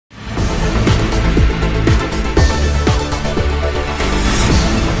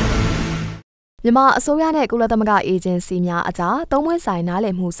မြန်မာအစိုးရနဲ့ကုလသမဂ္ဂအေဂျင်စီများအကြားသုံးပွင့်ဆိုင်နားလ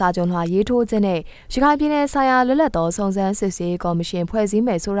ည်မှုစာချုပ်လွှာရေးထိုးခြင်းနဲ့ရခိုင်ပြည်နယ်ဆိုင်ရာလွတ်လပ်သောစုံစမ်းစစ်ဆေးကော်မရှင်ဖွဲ့စည်းမ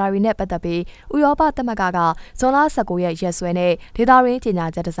ယ်ဆိုတာတွေနဲ့ပတ်သက်ပြီးဥရောပသမဂ္ဂကဇွန်လ19ရက်ရက်စွဲနဲ့ဒေသတွင်းကြေညာ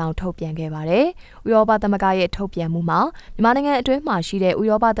ချက်တစ်စောင်ထုတ်ပြန်ခဲ့ပါတယ်။ဥရောပသမဂ္ဂရဲ့ထုတ်ပြန်မှုမှာမြန်မာနိုင်ငံအတွင်းမှာရှိတဲ့ဥ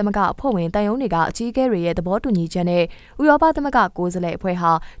ရောပသမဂ္ဂအဖွဲ့ဝင်တန်ယုံတွေကအကြီးအကဲတွေရဲ့သဘောတူညီချက်နဲ့ဥရောပသမဂ္ဂကိုယ်စားလှယ်အဖွဲ့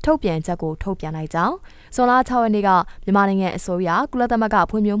ဟာထုတ်ပြန်ချက်ကိုထုတ်ပြန်လိုက်ကြောင်းဇွန်လ6ရက်နေ့ကမြန်မာနိုင်ငံအစိုးရကုလသမဂ္ဂ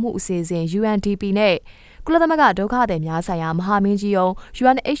ဖွံ့ဖြိုးမှုအစီအစဉ် UNDP နဲ့ကုလသမဂ္ဂဒုက္ခသည်များဆိုင်ရာမဟာမင်းကြီးရုံး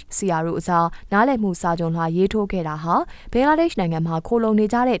UNHCR တို့အကြားနားလည်မှုစာချုပ်လွှာရေးထိုးခဲ့တာဟာဘင်္ဂလားဒေ့ရှ်နိုင်ငံမှာခိုလုံနေ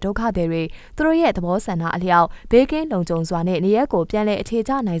ကြတဲ့ဒုက္ခသည်တွေသူတို့ရဲ့သဘောဆန္ဒအလျောက်ဘေးကင်းလုံခြုံစွာနဲ့နေရက်ကိုပြန်လည်အခြေ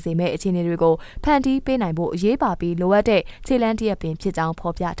ချနိုင်စေမယ့်အခြေအနေတွေကိုဖန်တီးပေးနိုင်ဖို့အရေးပါပြီးလိုအပ်တဲ့ခြေလှမ်းတစ်ရပ်ပင်ဖြစ်ကြောင်း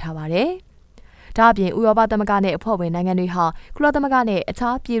ဖော်ပြထားပါတယ်။ဒါအပြင်ဥရောပသမဂ္ဂနဲ့အဖွဲ့ဝင်နိုင်ငံတွေဟာကုလသမဂ္ဂနဲ့အ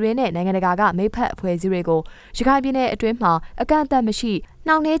ခြားပြည်တွင်းနဲ့နိုင်ငံတကာကမိတ်ဖက်အဖွဲ့အစည်းတွေကိုရခိုင်ပြည်နယ်အတွင်းမှာအကန့်အသတ်မရှိ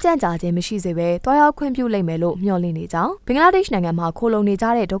နှောင့်နှေးကြန့်ကြာခြင်းမရှိစေဘဲတွားရောက်ခွင့်ပြုလိမ့်မယ်လို့မျှော်လင့်နေကြောင်းဘင်္ဂလားဒေ့ရှ်နိုင်ငံမှာခိုလုံနေကြ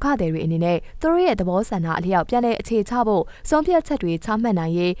တဲ့ဒုက္ခသည်တွေအနေနဲ့သူတို့ရဲ့သဘောဆန္ဒအလျောက်ပြန်လည်အခြေချဖို့ဆုံးဖြတ်ချက်တွေချမှတ်နို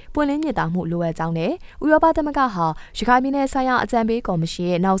င်ရေးပွင့်လင်းမြင်သာမှုလိုအပ်ကြောင်းနဲ့ဥရောပသမဂ္ဂဟာရခိုင်ပြည်နယ်ဆိုင်ရာအကြံပေးကော်မရှင်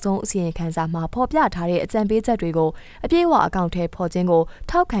ရဲ့နောက်ဆုံးအစီရင်ခံစာမှာဖော်ပြထားတဲ့အကြံပေးချက်တွေကိုအပြည့်အဝအကောင့်ထဲပေါ်ခြင်းကို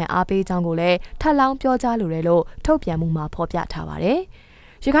ထောက်ခံအားပေးကြောင်းကိုလည်းထပ်လောင်းပြောကြားလိုတယ်လို့ထုတ်ပြန်မှုမှာဖော်ပြထားပါတယ်။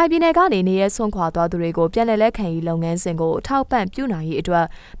ရခိုင်ပြည်နယ်ကနေနေရဆွန့်ခွာသွားသူတွေကိုပြန်လည်လက်ခံရေးလုပ်ငန်းစဉ်ကိုအထောက်ပံ့ပြုနိုင်ရေးအတွက်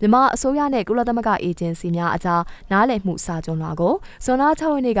မြန်မာအစိုးရနဲ့ကုလသမဂ္ဂအေဂျင်စီများအကြားနားလည်မှုစာချုပ်လွှာကိုဇွန်လ6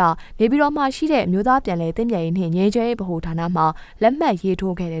ရက်နေ့ကနေပြည်တော်မှာရှိတဲ့မြို့သားပြန်လည်တည်မြဲရေးနှင့်ငြိမ်းချမ်းရေးဗဟိုဌာနမှလက်မှတ်ရေး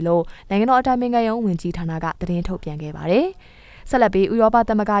ထိုးခဲ့တယ်လို့နိုင်ငံတော်အတိုင်ပင်ခံရုံးဝန်ကြီးဌာနကသတင်းထုတ်ပြန်ခဲ့ပါတယ်။ဆက်လက်ပြီးဥရောပ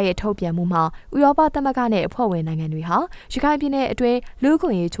သမဂ္ဂရဲ့ထုတ်ပြန်မှုမှာဥရောပသမဂ္ဂနဲ့အဖွဲ့ဝင်နိုင်ငံတွေဟာရခိုင်ပြည်နယ်အတွင်းလူ့ခွ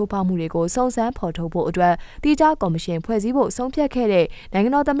င့်ရေးချိုးဖောက်မှုတွေကိုစုံစမ်းဖော်ထုတ်ဖို့အတွက်တိကျကော်မရှင်ဖွဲ့စည်းဖို့ဆုံးဖြတ်ခဲ့တဲ့နိုင်ငံ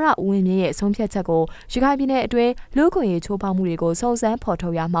တော်သမ္မတဦးဝင်းမြင့်ရဲ့ဆုံးဖြတ်ချက်ကိုရခိုင်ပြည်နယ်အတွင်းလူ့ခွင့်ရေးချိုးဖောက်မှုတွေကိုစုံစမ်းဖော်ထု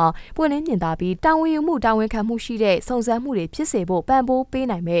တ်ရမှာပွင့်လင်းမြင်သာပြီးတာဝန်ယူမှုတာဝန်ခံမှုရှိတဲ့စုံစမ်းမှုတွေဖြစ်စေဖို့ပံ့ပိုးပေး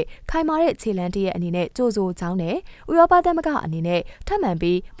နိုင်မဲ့ခိုင်မာတဲ့ခြေလှမ်းတစ်ရဲ့အနေနဲ့ကြိုးစိုးကြောင်းနဲ့ဥရောပသမဂ္ဂအနေနဲ့ထပ်မံ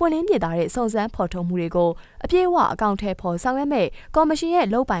ပြီးပွင့်လင်းမြင်သာတဲ့စုံစမ်းဖော်ထုတ်မှုတွေကိုအပြည့်အဝအကောင့်ထဲပေါ်ဆောင်ရွက်မဲ့ကော်မရှင်ရဲ့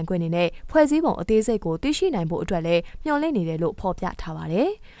လုပ်ပိုင်ခွင့်တွေနဲ့ဖွဲ့စည်းပုံအသေးစိတ်ကိုသိရှိနိုင်ဖို့အတွက်လည်းမျှော်လင့်နေတယ်လို့ဖော်ပြထားပါတယ်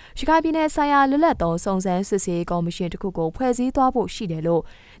။ရခိုင်ပြည်နယ်ဆိုင်ရာလွတ်လပ်သောစုံစမ်းစစ်ဆေးကော်မရှင်တစ်ခုကိုဖွဲ့စည်းသွားဖို့ရှိတယ်လို့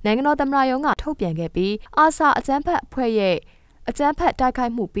နိုင်ငံတော်သမ္မတရုံးကထုတ်ပြန်ခဲ့ပြီးအာဆာအကြမ်းဖက်အဖွဲ့ရဲ့အကြမ်းဖက်တိုက်ခို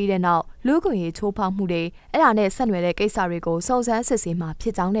က်မှုပြီးတဲ့နောက်လူ့ခွင့်ရေးချိုးဖောက်မှုတွေအဲ့ဒါနဲ့ဆက်နွယ်တဲ့ကိစ္စတွေကိုစုံစမ်းစစ်ဆေးမှာဖြ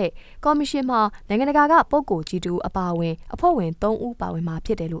စ်ကြောင်းနဲ့ကော်မရှင်မှာနိုင်ငံတကာကပုဂ္ဂိုလ်ကြီးတူအပါအဝင်အဖွဲ့ဝင်3ဦးပါဝင်မှာဖြ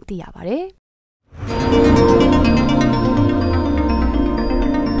စ်တယ်လို့သိရပါတယ်။